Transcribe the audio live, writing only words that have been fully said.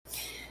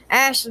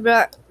Ashley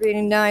Brock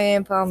reading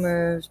Diane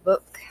Palmer's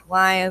book,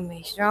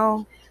 Wyoming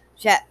Strong,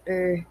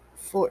 Chapter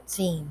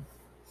 14.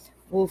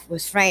 Wolf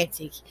was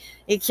frantic.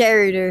 He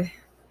carried her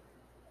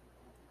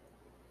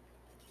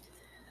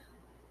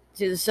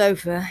to the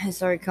sofa and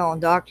started calling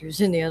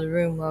doctors in the other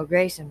room while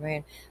Grayson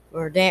ran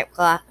for a damp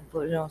cloth and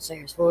put it on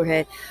Sarah's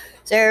forehead.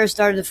 Sarah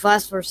started to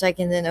fuss for a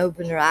second, then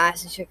opened her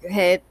eyes and shook her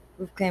head.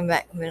 Wolf came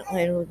back a minute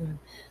later with him.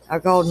 I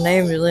called an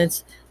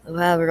ambulance. They'll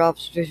have her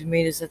obstetrician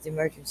meet us at the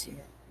emergency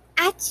room.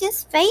 I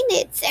just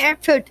fainted, Sarah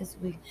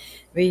protested.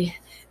 We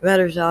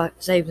better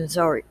safe than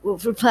sorry.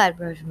 Wolf replied,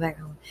 brushing back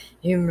on.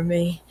 Humor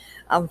me.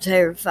 I'm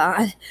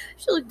terrified.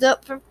 She looked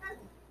up,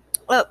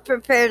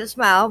 prepared to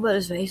smile, but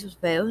his face was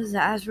pale. His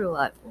eyes were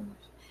lightful.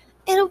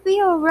 It'll be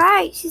all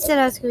right, she said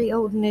huskily,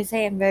 holding his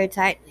hand very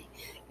tightly.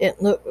 He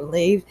didn't look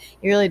relieved.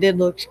 He really did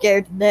look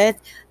scared to death.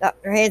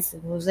 Dr.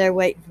 Hanson was there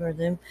waiting for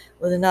them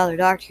with another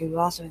doctor who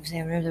also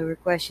examined her. There were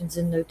questions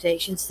and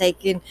notations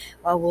taken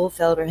while Wolf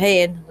held her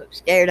hand and looked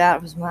scared out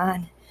of his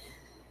mind.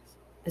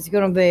 It's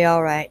going to be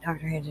all right,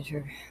 Dr. Hanson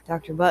assured her.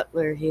 Dr.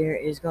 Butler here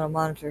is going to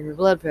monitor her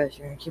blood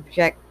pressure and keep a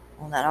check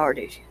on that heart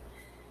issue.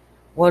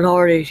 What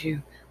heart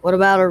issue? What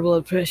about her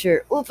blood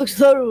pressure? Wolf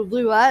exploded with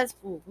blue eyes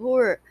full of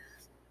horror.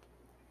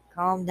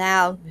 Calm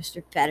down,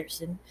 Mr.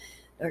 Patterson,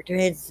 Dr.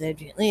 Hanson said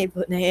gently,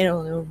 putting a hand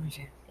on the woman's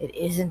shoulder. It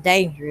isn't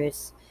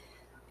dangerous.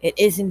 It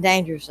isn't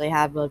dangerously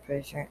high blood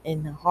pressure,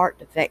 and the heart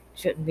defect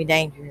shouldn't be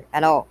dangerous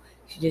at all.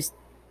 She just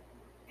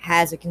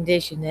has a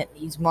condition that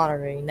needs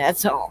monitoring,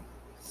 that's all.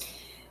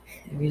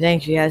 If you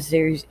think she has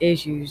serious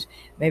issues,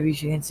 maybe you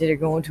should consider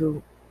going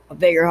to a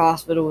bigger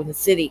hospital in the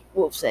city,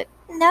 Wolf said.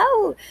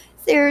 No,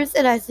 Sarah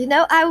said. I said,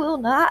 no, I will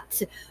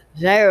not.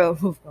 Sarah,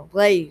 Wolf,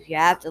 please, you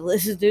have to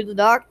listen to the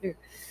doctor.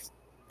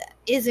 That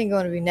isn't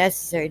going to be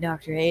necessary,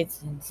 Dr.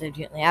 Hanson said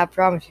gently. I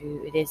promise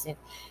you it isn't.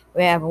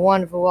 We have a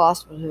wonderful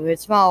hospital.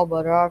 It's small,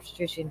 but our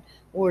obstetrician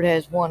ward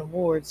has won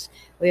awards.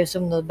 We have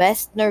some of the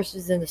best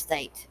nurses in the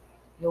state.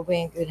 You'll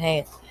be in good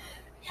hands.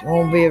 She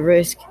won't be a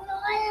risk.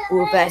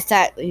 Wolf asked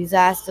tightly, his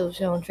eyes still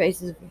showing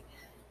traces of...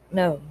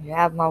 No, you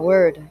have my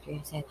word, Dr.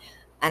 Hanson,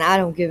 and I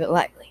don't give it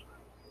lightly.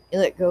 He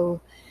let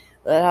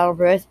out a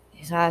breath.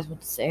 His eyes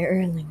went to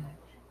Sarah and lingered.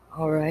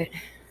 All right.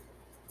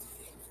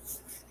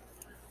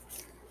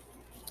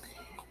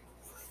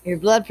 Your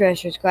blood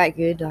pressure is quite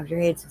good, Dr.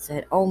 Hanson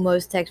said.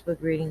 Almost textbook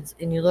readings,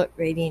 and you look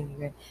radiant. You're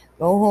going to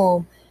go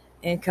home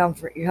and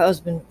comfort your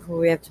husband before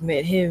we have to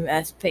admit him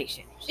as a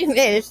patient. She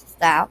managed to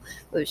style,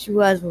 but she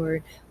was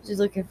worried. Was he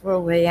looking for a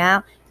way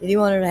out? Did he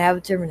want her to have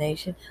a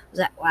termination? Was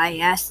that why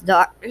he asked the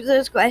doctors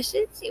those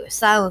questions? He was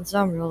silent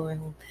some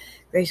rolling.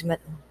 Grace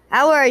met them.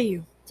 How are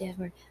you?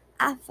 Jasper.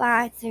 I'm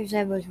fine. Sarah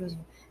said, but she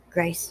wasn't.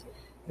 Grayson,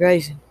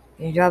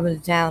 can you drop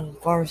into town to the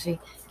pharmacy?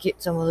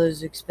 Get some of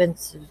those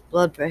expensive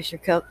blood pressure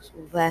cups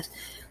real fast.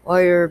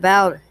 While you're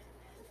about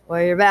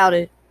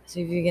it,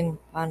 see if you can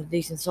find a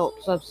decent salt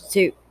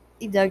substitute.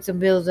 He dug some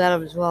bills out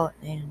of his wallet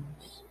and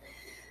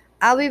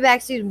I'll be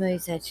back soon, he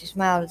said. She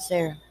smiled at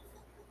Sarah.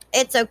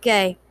 It's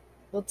okay.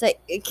 We'll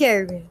take good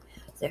care of you.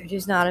 Sarah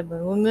just nodded,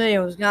 but when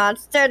William was gone,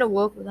 she turned to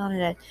Wolf with on her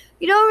head.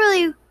 You don't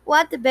really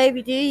want the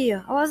baby, do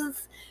you? I wasn't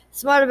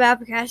smart about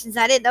precautions.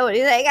 I didn't know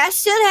anything I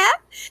should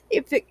have.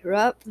 He picked her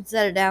up and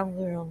set her down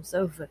with her on the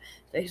sofa.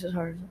 His face was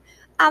hard.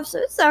 I'm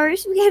so sorry.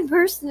 She began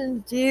bursting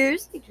into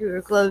tears. He drew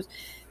her close,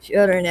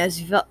 shuddering as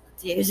he felt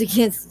the tears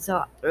against his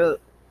hot throat.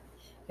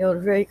 He held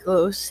her very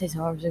close, his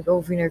arms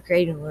engulfing her,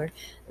 cradling her.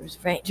 There was a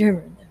faint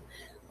tremor in them.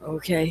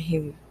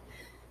 Okay,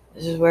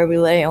 this is where we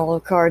lay all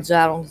the cards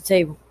out on the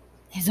table.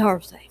 His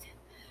arms tightened.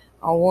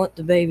 I want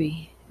the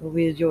baby. It will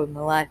be the joy of my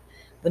life.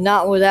 But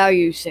not without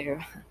you,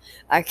 Sarah.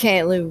 I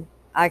can't live.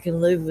 I can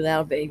live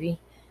without a baby.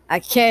 I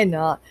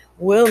cannot,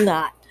 will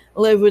not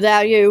live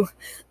without you.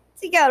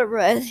 She got a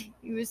breath.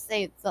 He was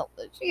saying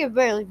something she could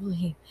barely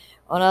believe.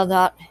 When I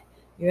thought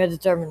you had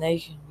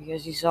determination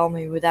because you saw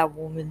me with that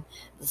woman,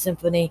 the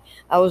symphony,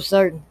 I was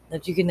certain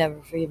that you could never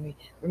forgive me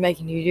for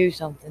making you do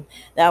something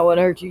that would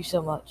hurt you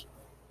so much.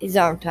 His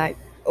arm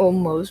tightened,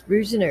 almost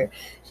bruising her.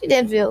 She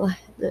didn't feel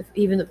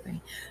even the pain.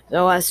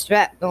 So I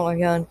strapped on a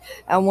gun.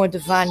 I wanted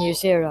to find you,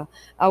 Sarah.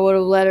 I would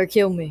have let her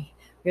kill me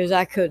because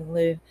I couldn't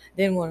live,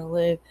 didn't want to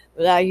live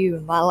without you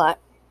in my life.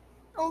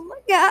 Oh my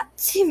God,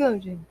 she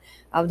moaned.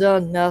 I've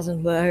done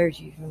nothing but hurt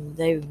you from the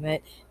day we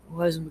met. It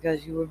wasn't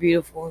because you were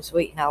beautiful and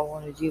sweet and I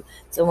wanted you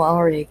so my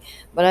heartache.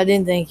 But I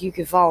didn't think you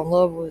could fall in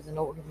love with an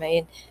older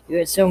man who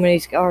had so many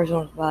scars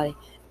on his body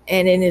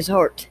and in his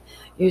heart.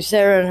 You,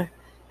 Sarah,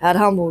 had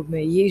humbled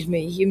me, used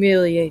me,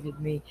 humiliated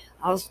me.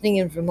 I was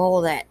stinging from all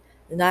that.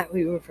 The night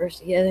we were first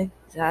together,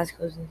 his eyes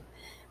closing,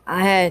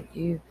 I had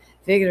you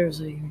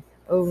figuratively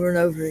over and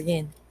over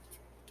again.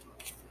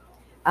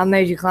 I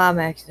made you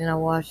climax, then I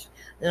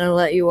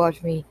let you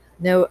watch me.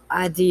 No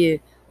idea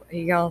what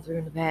you'd gone through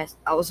in the past.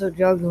 I was so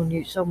drugged on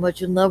you, so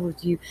much in love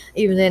with you.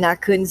 Even then, I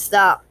couldn't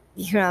stop.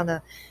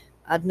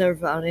 I'd never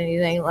found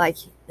anything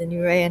like you. Then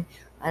you ran,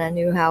 and I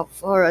knew how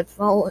far I'd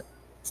fallen.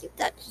 She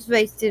touched his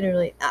face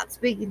tenderly, not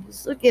speaking,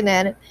 just looking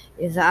at him.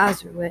 His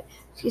eyes were wet.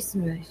 She kissed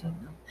him.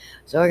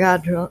 So I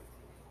got drunk.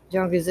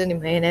 drunk as any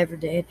man ever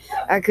did.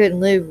 I couldn't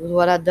live with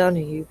what I'd done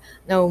to you,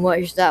 knowing what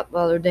your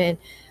stepfather did.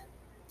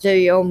 So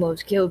you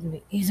almost killed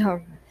me. He's all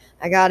right.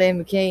 I got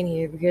Emma Kane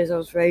here because I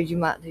was afraid you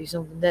might do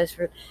something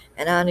desperate,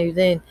 and I knew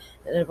then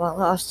that if I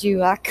lost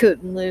you, I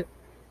couldn't live.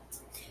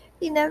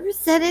 He never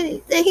said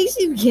anything.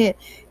 She began,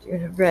 drew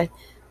her breath,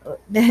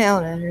 looked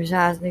down at her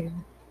eyes,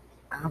 thinking,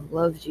 I've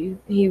loved you,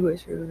 he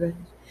whispered,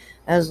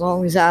 as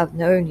long as I've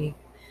known you,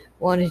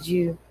 wanted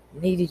you,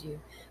 needed you.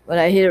 But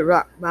I hit a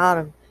rock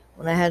bottom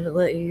when I had to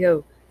let you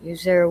go. You,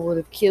 Sarah, would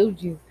have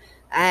killed you.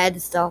 I had to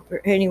stop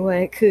her any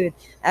way I could.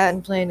 I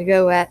hadn't planned to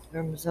go after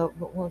her myself,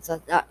 but once I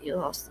thought you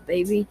lost the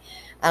baby,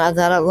 and I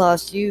thought I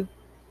lost you,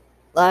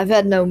 life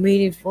had no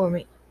meaning for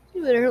me.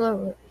 She put her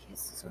lower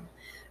kisses on.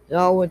 So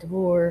I went to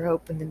war,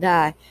 hoping to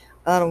die.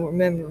 I don't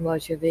remember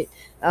much of it.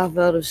 I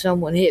felt as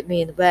someone hit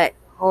me in the back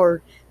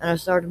hard, and I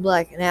started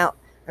blacking out.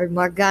 I heard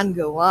my gun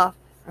go off.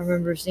 I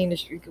remember seeing a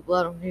streak of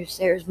blood on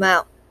Sarah's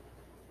mouth.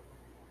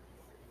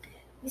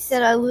 You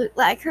said I looked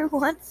like her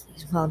once? He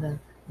smiled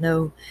down.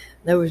 No,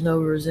 there was no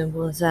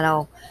resemblance at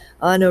all.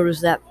 I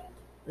noticed that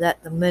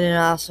the minute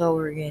I saw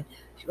her again.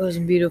 She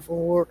wasn't beautiful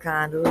or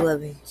kind or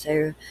loving,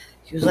 Sarah.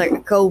 She was like a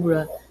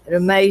cobra. It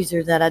amazed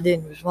her that I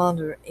didn't respond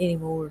to her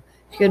anymore.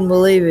 She couldn't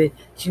believe it.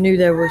 She knew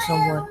there was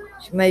someone.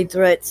 She made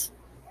threats.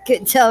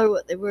 Couldn't tell her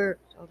what they were.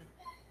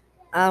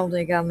 I don't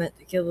think I meant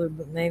to kill her,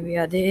 but maybe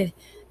I did.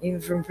 Even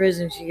from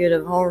prison, she could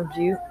have harmed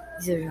you.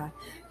 He said,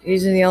 she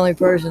isn't the only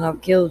person I've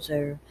killed,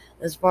 Sarah.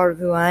 That's part of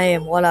who I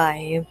am, what I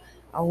am.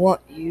 I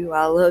want you,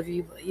 I love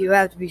you, but you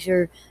have to be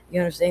sure you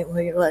understand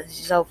what you're letting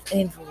yourself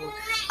in for.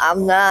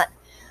 I'm not.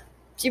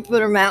 She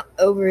put her mouth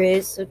over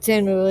his so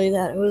tenderly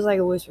that it was like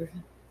a whisper.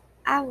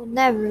 I will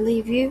never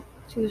leave you,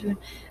 she whispered.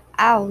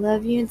 I will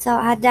love you until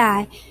I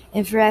die,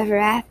 and forever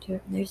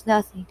after. There's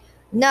nothing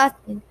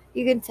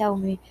you can tell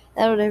me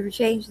that would ever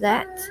change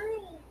that.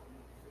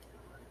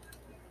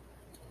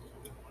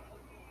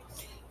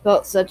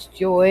 Felt such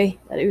joy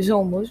that he was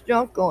almost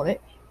drunk on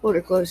it. Pulled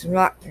her close and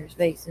rocked her, his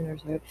face in her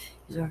throat.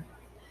 His arm.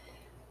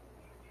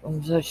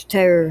 From such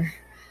terror,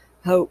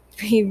 hope,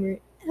 he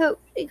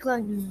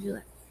clung to him.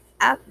 Like,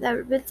 I've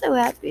never been so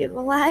happy in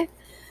my life.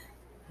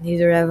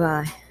 Neither have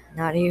I,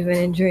 not even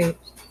in dreams.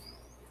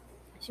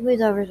 She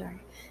moved over to her.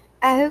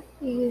 I hope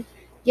you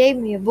gave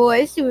me a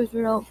boy. She was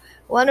wrong.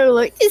 One who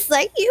looked just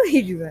like you.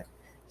 He drew it.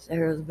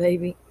 Sarah, the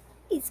baby.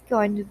 He's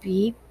going to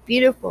be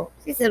beautiful,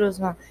 she said with a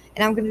smile.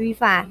 And I'm going to be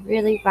fine,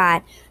 really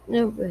fine.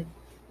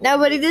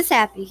 Nobody this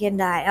happy can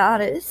die,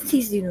 honest.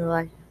 He seemed to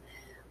like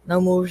no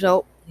more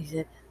soap, he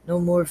said. No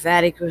more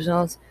fatty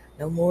croissants.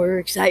 No more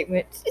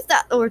excitement. She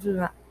stopped the words with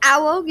her mouth. I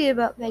won't give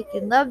up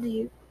making love to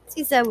you,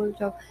 she said with a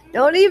tone.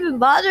 Don't even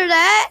bother to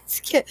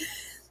ask.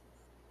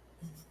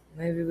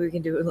 Maybe we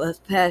can do it less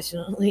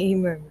passionately, he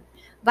murmured.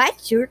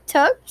 Bite your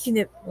tongue, she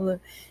nipped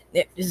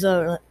his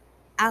other lip.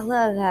 I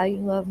love how you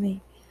love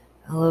me.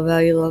 I love how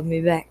you love me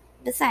back.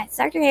 Besides,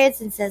 Dr.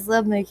 Hanson says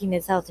lovemaking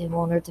is healthy and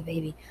won't hurt the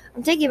baby.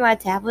 I'm taking my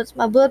tablets,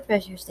 my blood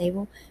pressure's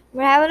stable,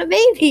 we're having a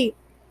baby.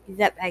 He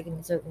sat back in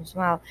his open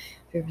smile.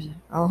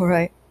 All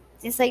right.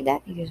 Just like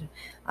that, he goes,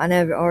 I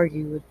never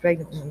argue with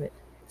pregnant women.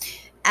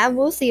 And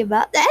we'll see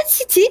about that.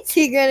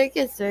 She grinned and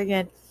kissed her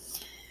again.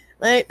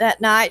 Late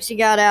that night, she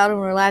got out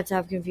on her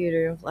laptop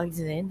computer and plugged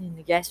it in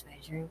the guest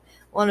bedroom.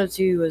 One of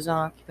two was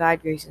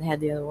unoccupied. Grayson had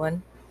the other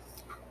one.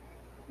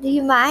 Do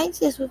you mind?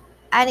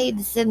 I need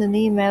to send an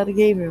email to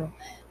Gabriel.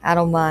 I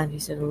don't mind, he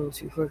said a little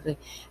too quickly.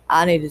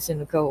 I need to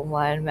send a couple of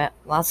mine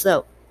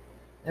myself.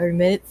 30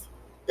 minutes?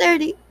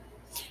 30.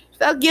 She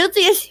felt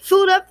guilty as she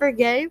pulled up her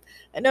game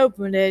and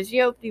opened it. She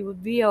hoped he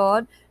would be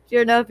on.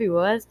 Sure enough, he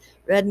was.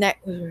 Redneck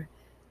was her.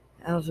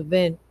 How's it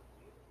been?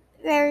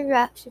 Very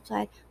rough, she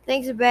replied.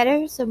 Things are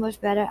better, so much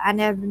better. I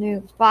never knew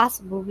it was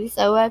possible to be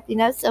so happy,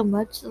 not so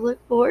much to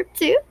look forward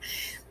to.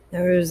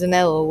 There was an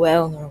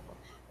LOL in her.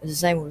 It's the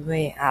same with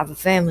me. I have a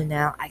family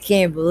now. I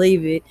can't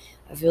believe it.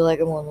 I feel like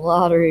I'm on the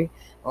lottery.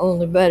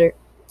 Only better.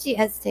 She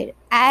hesitated.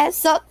 I have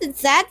something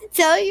sad to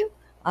tell you.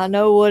 I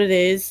know what it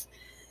is.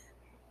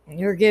 And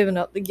you're giving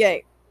up the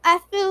game. I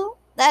feel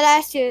that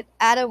I should.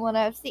 I don't want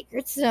to have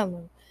secrets to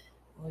someone.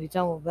 Will you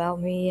tell them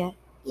about me yet?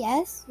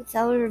 Yes, you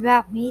tell her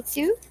about me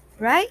too,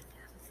 right?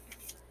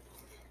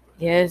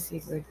 Yes,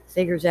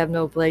 secrets have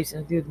no place in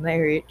a good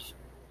marriage.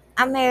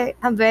 I'm married.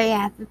 I'm very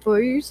happy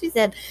for you, she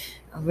said.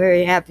 I'm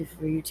very happy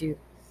for you too.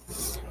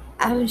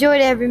 I've enjoyed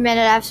every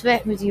minute I've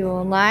spent with you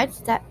online.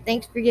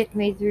 Thanks for getting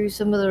me through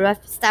some of the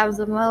roughest times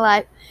of my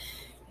life.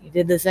 You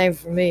did the same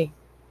for me.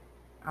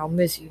 I'll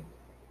miss you.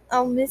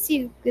 I'll miss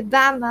you.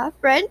 Goodbye, my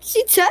friend.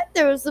 She said.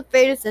 There was the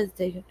faintest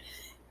hesitation.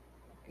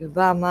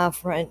 Goodbye, my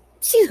friend.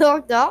 She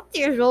looked off,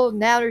 tears rolling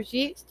down her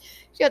cheeks.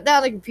 She shut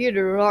down the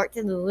computer and walked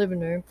into the living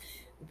room.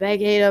 The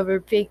baghead of her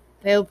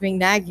pale pink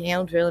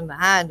nightgown trailing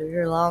behind her,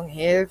 her long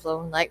hair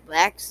flowing like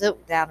black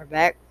silk down her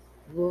back.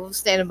 Wolf was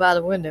standing by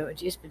the window in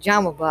just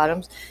pajama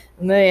bottoms.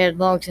 Amelia had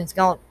long since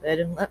gone to bed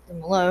and left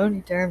them alone.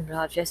 He turned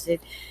broad-chested,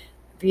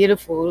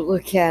 beautiful to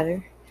look at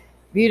her.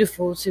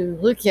 Beautiful to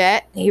look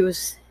at. He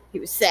was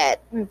sad.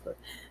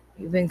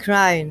 You've been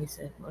crying, he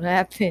said. What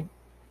happened?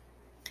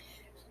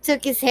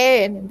 took his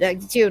hand and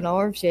dug into an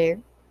armchair.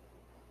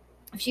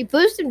 She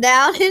pushed him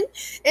down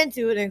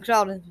into it and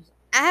crawled in.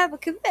 I have a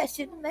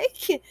confession to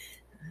make.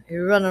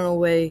 You're running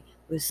away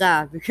with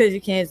Sai because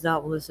you can't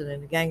stop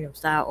listening to Gangnam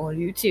Style on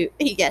YouTube.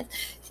 He goes,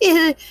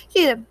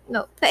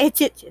 no, pay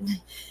attention.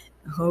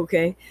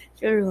 Okay,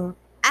 sure.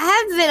 I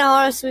haven't been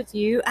honest with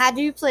you. I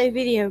do play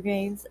video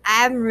games.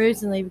 I haven't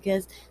recently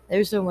because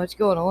there's so much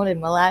going on in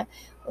my life.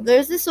 Well,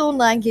 there's this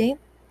online game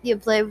you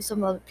play with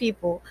some other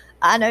people.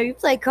 I know you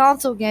play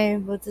console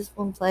games, but this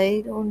one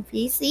played on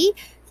PC.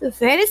 It's a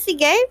fantasy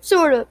game,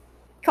 sort of,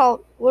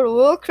 called World of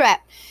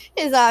Warcraft.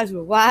 His eyes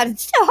were wide and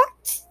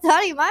shocked.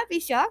 Thought he might be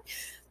shocked.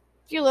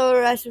 You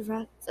lower us in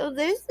front. So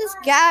there's this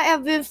guy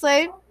I've been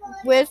playing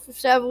with for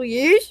several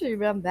years. We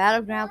run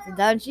battlegrounds and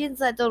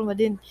dungeons. I told him I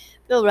didn't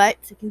feel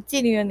right to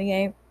continue in the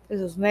game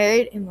because I was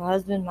married and my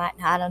husband might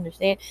not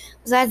understand.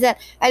 Besides that,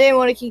 I didn't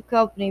want to keep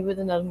company with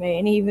another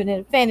man, even in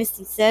a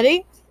fantasy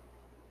setting.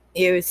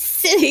 He was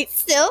sitting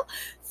still,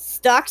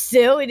 stuck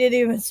still. He didn't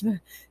even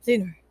see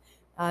her.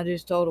 I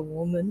just told a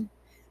woman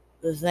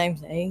the same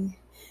thing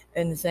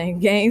in the same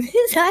game.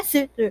 I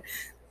said to her,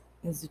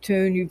 is the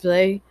tune you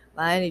play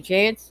by any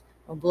chance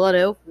a blood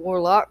elf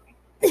warlock?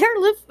 Their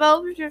lips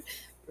bulged.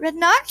 Red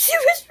Knox, he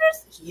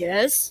whispers.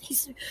 Yes. He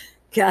said,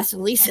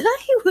 Castle Lisa,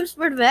 he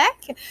whispered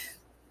back.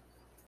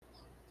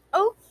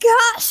 Oh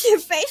gosh, her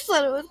face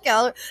flooded with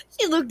color.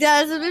 She looked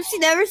at us as if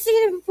she'd never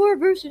seen him before.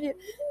 Bruce did.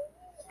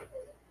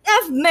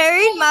 I've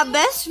married my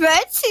best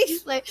friend, she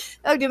explained.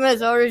 Hugged him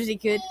as hard as he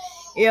could.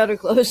 He held her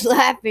close,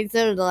 laughing,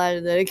 so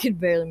delighted that he could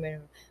barely make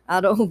him. I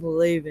don't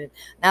believe it.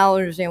 Now I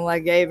understand why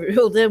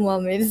Gabriel didn't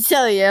want me to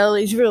tell you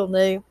Ellie's real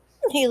name.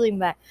 He leaned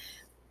back.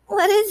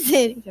 What is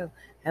it? He goes,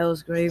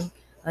 Hellscream,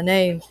 a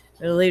name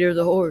for the leader of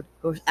the Horde.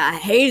 Of course, I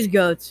hate his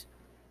guts,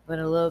 but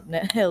I love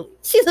Ellie.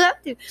 She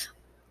left him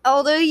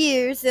all those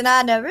years, and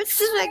I never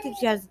suspected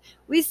she has.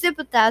 We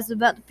sympathized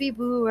about the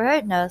people who were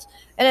hurting us,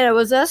 and then it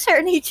was us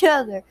hurting each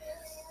other.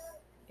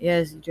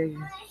 Yes,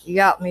 you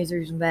got me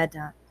through some bad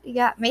times. You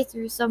got me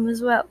through some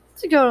as well.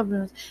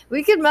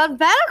 We could run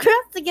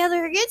battlegrounds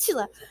together against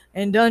you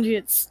in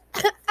dungeons.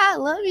 I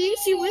love you,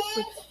 she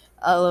whispered.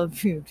 I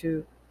love you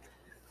too.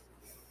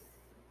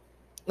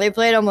 They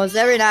played almost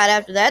every night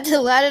after that,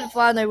 delighted to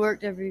find they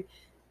worked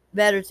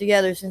better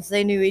together since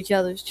they knew each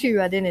other's true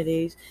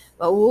identities.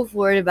 But Wolf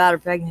worried about her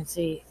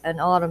pregnancy,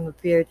 and Autumn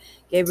appeared.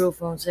 Gabriel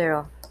phoned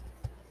Sarah.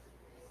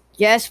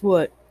 Guess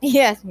what?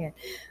 Yes, man.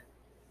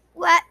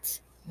 What?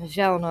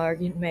 Michelle and I are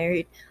getting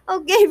married. Oh,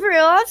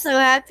 Gabriel, I'm so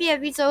happy.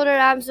 Have you told her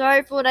I'm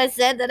sorry for what I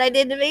said, that I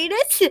didn't mean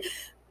it?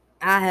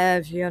 I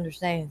have. She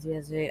understands.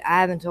 Yes, I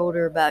haven't told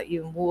her about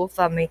you and Wolf.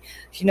 I mean,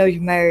 she knows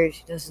you're married.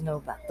 She doesn't know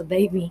about the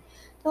baby.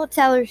 Don't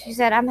tell her, she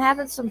said. I'm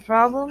having some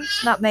problems.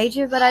 Not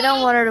major, but I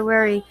don't want her to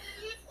worry.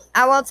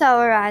 I won't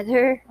tell her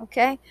either,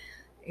 okay?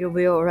 You'll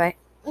be all right.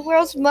 The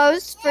world's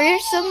most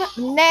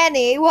fearsome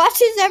nanny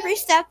watches every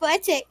step I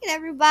take and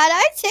every bite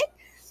I take.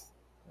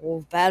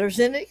 Wolf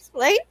Patterson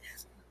explained.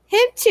 Him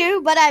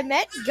too, but I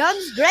meant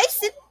Guns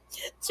Grayson.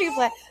 She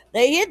replied,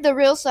 they hid the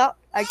real salt.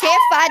 I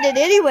can't find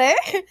it anywhere.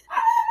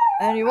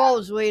 And you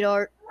won't,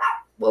 sweetheart.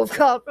 Wolf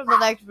called from the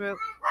next room.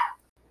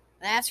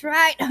 That's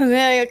right,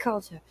 Amelia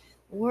called her.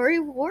 Worry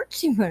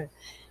warts you.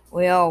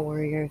 We all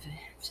worry her,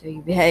 so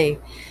you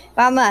behave. If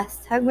I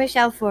must, hug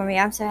Michelle for me.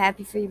 I'm so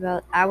happy for you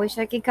both. I wish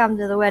I could come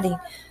to the wedding.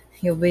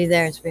 You'll be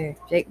there in spirit.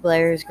 Jake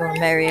Blair is going to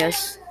marry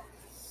us.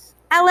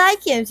 I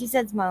like him, she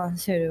said, smiling.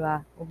 So do I.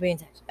 We'll be in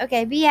touch.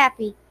 Okay, be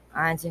happy.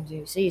 I intend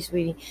to. See you,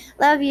 sweetie.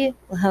 Love you.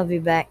 Love you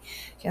back.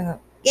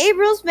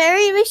 Gabriel's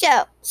marrying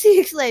Michelle, she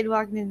explained,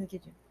 walking in the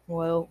kitchen.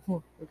 Well,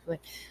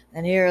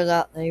 and here I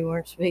thought they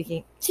weren't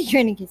speaking. She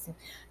grinned and kissed him.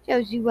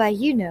 Shows you why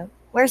you know.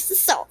 Where's the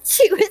salt?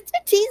 She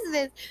whispered, teasing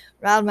his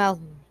round mouth.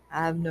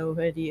 I have no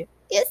idea.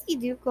 Yes, you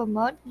do. Come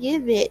on,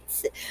 give it.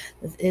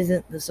 This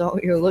isn't the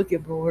salt you're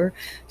looking for.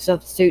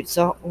 Substitute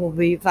salt will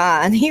be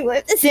fine. He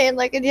whipped his hand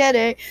like a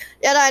Jedi.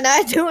 Jedi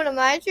Knight doing a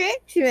mind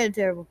trick? She made a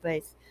terrible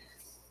face.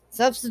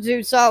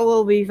 Substitute salt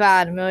will be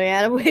fine, Amelia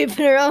added,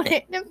 waving her own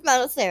hand in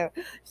front of Sarah.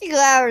 She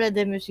glowered at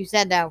them as she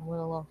sat down with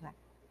a long time.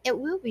 It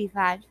will be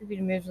fine, she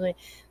repeated miserably.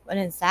 But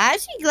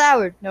inside, she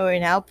glowered,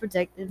 knowing how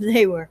protected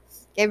they were.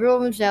 Gabriel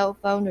and Michelle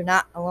phoned her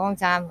not a long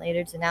time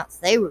later to announce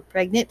they were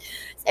pregnant.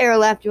 Sarah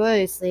laughed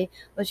joyously,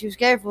 but she was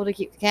careful to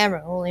keep the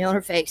camera only on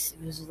her face.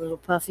 It was a little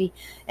puffy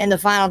in the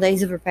final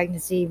days of her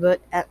pregnancy, but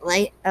at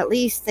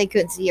least they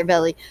couldn't see her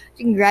belly.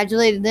 She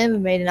congratulated them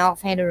and made an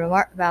offhanded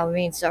remark about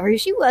being sorry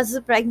she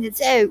wasn't pregnant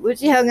too, when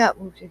she hung up.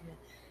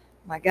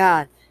 My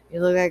God, you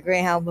look like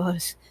Greyhound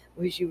Buzz.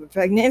 Wish you were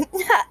pregnant.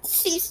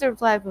 She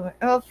replied for me.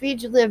 I'll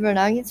feed your liver and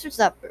onions for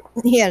supper.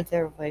 He had a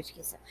terrible face.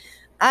 She said,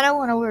 I don't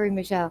want to worry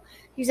Michelle.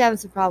 She's having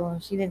some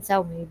problems. She didn't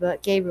tell me,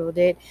 but Gabriel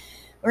did.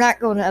 We're not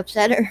going to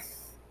upset her.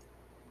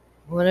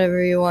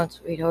 Whatever you want,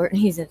 sweetheart.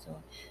 He said so.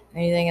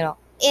 Anything at all.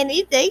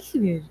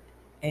 Anything?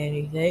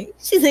 Anything?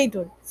 She leaned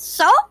toward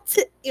salt?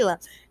 He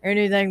laughed.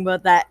 Anything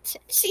but that.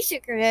 She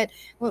shook her head,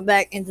 went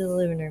back into the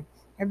living room.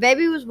 Her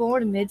baby was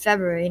born in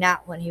mid-February,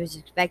 not when he was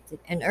expected,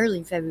 in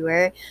early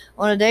February,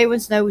 on a day when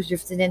snow was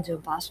drifting into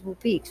impossible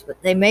peaks.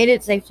 But they made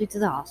it safely to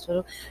the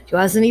hospital. She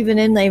wasn't even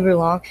in labor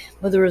long,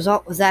 but the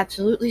result was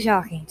absolutely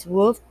shocking to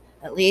Wolf.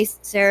 At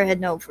least Sarah had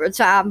known for a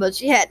time, but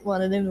she hadn't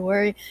wanted him to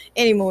worry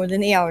any more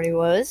than he already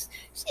was.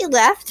 She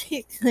left,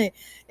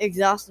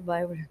 exhausted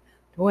by her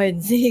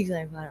twins. He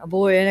exclaimed, "A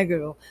boy and a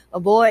girl. A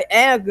boy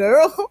and a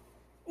girl."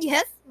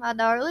 "Yes, my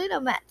darling,"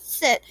 Matt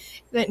said.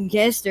 Went and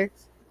kissed her.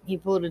 He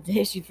pulled a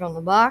tissue from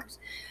the box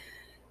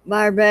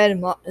by her bed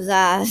and mopped his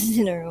eyes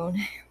in her own.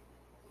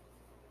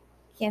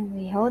 "Can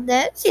we hold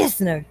that?" "Yes,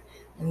 no.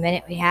 The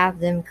minute we have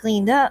them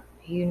cleaned up,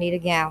 you need a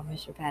gown,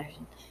 Mr.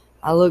 Patterson."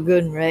 "I look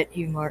good in red,"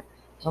 he remarked.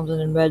 "Something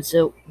in red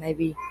silk,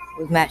 maybe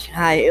with matching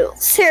high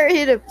heels." Sarah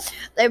hit him.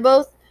 They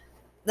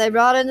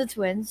brought in the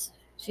twins.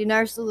 She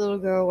nursed the little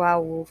girl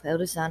while Wolf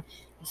held his son.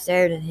 He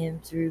stared at him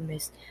through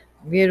mist.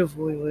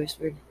 "Beautiful," he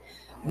whispered.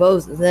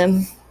 "Both of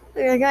them."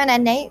 What are we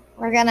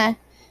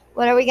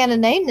gonna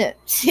name them?"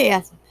 She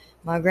asked him.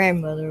 "My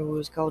grandmother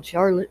was called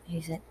Charlotte," he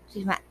said.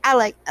 I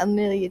like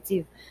Amelia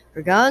too."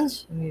 "For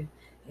guns?"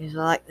 "Yes, I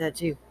like that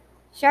too."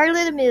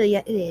 "Charlotte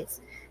Amelia it is.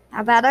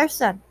 How about our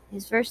son?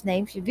 His first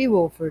name should be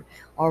Wolford,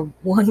 or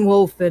one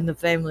wolf in the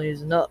family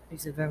is enough," he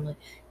said firmly.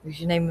 "You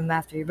should name him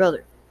after your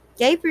brother."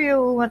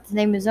 "Gabriel will want to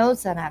name his own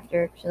son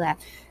after her," she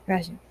laughed.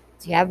 "Does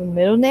he have a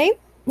middle name?"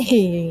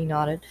 He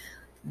nodded.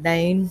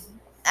 "Dane."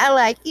 "I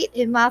like it,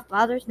 and my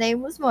father's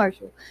name was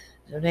Marshall."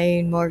 "So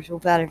Dane Marshall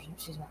Patterson."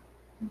 She smiled.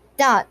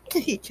 "Done,"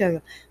 he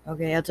chuckled.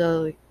 "Okay,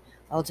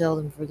 I'll tell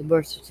them for the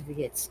birth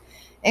certificates."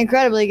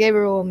 Incredibly,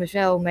 Gabriel and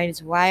Michelle made it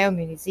to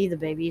Wyoming to see the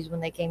babies when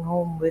they came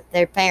home with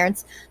their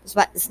parents,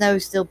 despite the snow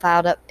still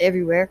piled up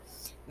everywhere.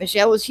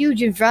 Michelle was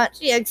huge in front.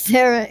 She hugged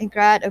Sarah and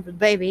cried over the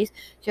babies.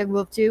 She hugged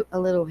Wolf too, a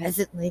little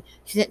hesitantly.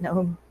 She didn't know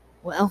him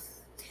well.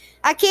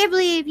 "I can't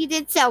believe you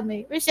did tell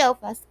me," Michelle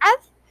fussed. I've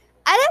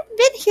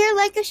been here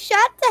like a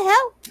shot to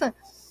help."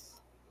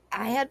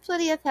 "I had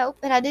plenty of help,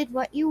 and I didn't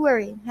want you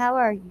worrying. How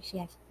are you?" she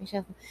asked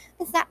Michelle.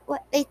 "That's not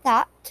what they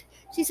thought,"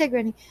 she said,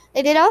 grinning.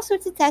 "They did all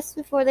sorts of tests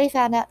before they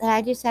found out that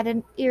I just had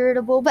an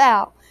irritable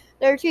bowel.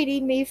 They're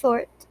treating me for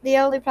it. The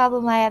only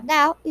problem I have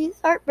now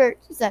is heartburn,"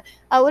 she said.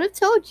 "I would have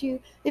told you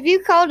if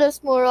you called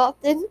us more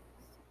often."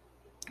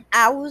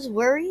 "I was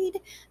worried.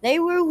 They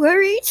were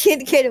worried," she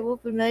indicated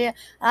Wolf and Amelia.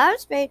 "I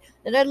was afraid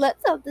that I'd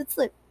let something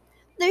slip."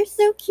 "They're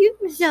so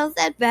cute," Michelle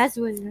said,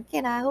 fast-whispering.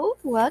 "Can I hold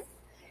one?"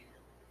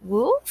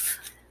 "Wolf?"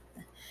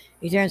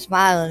 He turned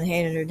smiling and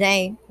handed her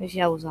Dane.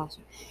 Michelle was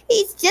awesome.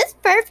 "He's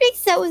just perfect,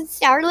 so is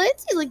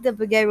Charlotte." She looked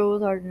up at Gabriel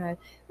with hard eyes.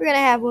 "We're gonna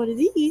have one of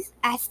these.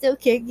 I still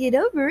can't get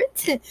over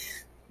it."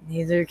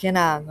 "Neither can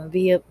I.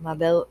 My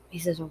belt," he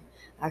says.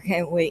 "I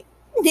can't wait."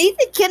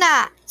 "Neither can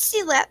I."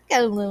 She laughed,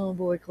 got a little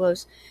boy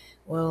close.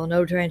 "Well,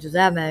 no chance of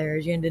that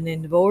marriage ending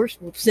in divorce,"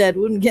 Wolf said.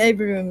 "Wouldn't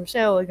Gabriel and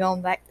Michelle have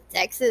gone back to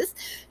Texas?"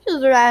 She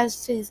was her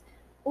eyes to his.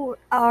 "Or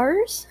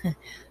ours?"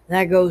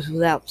 "That goes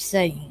without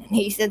saying,"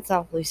 he said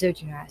softly,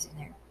 searching her eyes in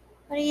there.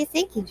 "What are you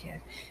thinking, Joe?"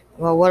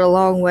 "Well, what a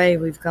long way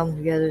we've come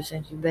together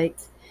since you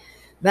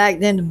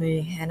backed into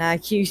me, and I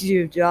accused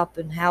you of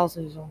dropping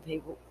houses on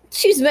people."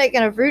 She's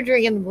making a fruit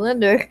drink in the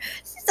blender.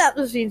 She stopped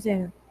the machine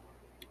saying,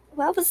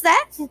 "What was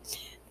that?"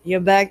 "You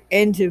backed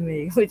into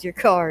me with your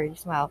car," he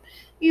smiled.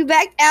 "You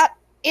backed out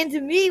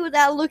into me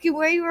without looking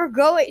where you were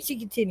going," she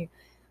continued.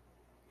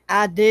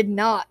 "I did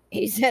not,"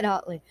 he said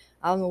hotly.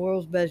 "I'm the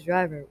world's best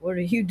driver. What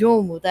are you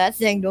doing with that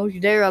thing? Don't you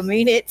dare, I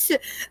mean it."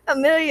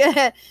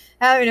 Amelia,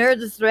 having heard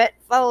the threat,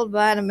 followed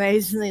by an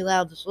amazingly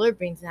loud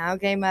slurping sound,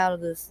 came out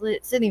of the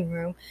sitting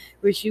room,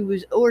 which she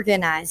was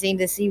organizing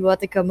to see what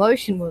the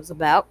commotion was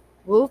about.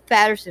 Wolf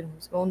Patterson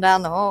was going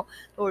down the hall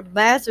toward the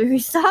bathroom. He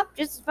stopped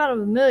just in front of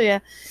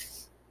Amelia,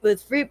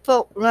 with fruit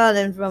pulp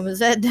running from his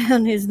head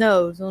down his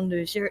nose onto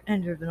his shirt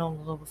and dripping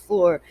on the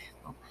floor.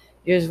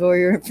 "Just for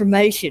your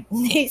information,"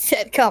 he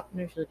said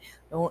confidentially,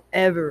 "don't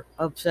ever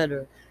upset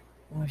her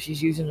when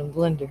she's using a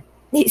blender."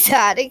 He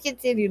sighed and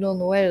continued on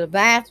the way to the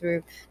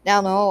bathroom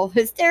down the hall.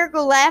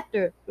 Hysterical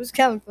laughter was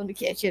coming from the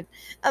kitchen.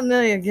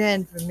 Amelia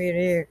grinned from ear to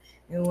ear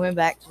and went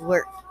back to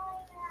work.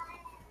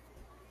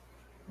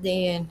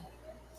 The end.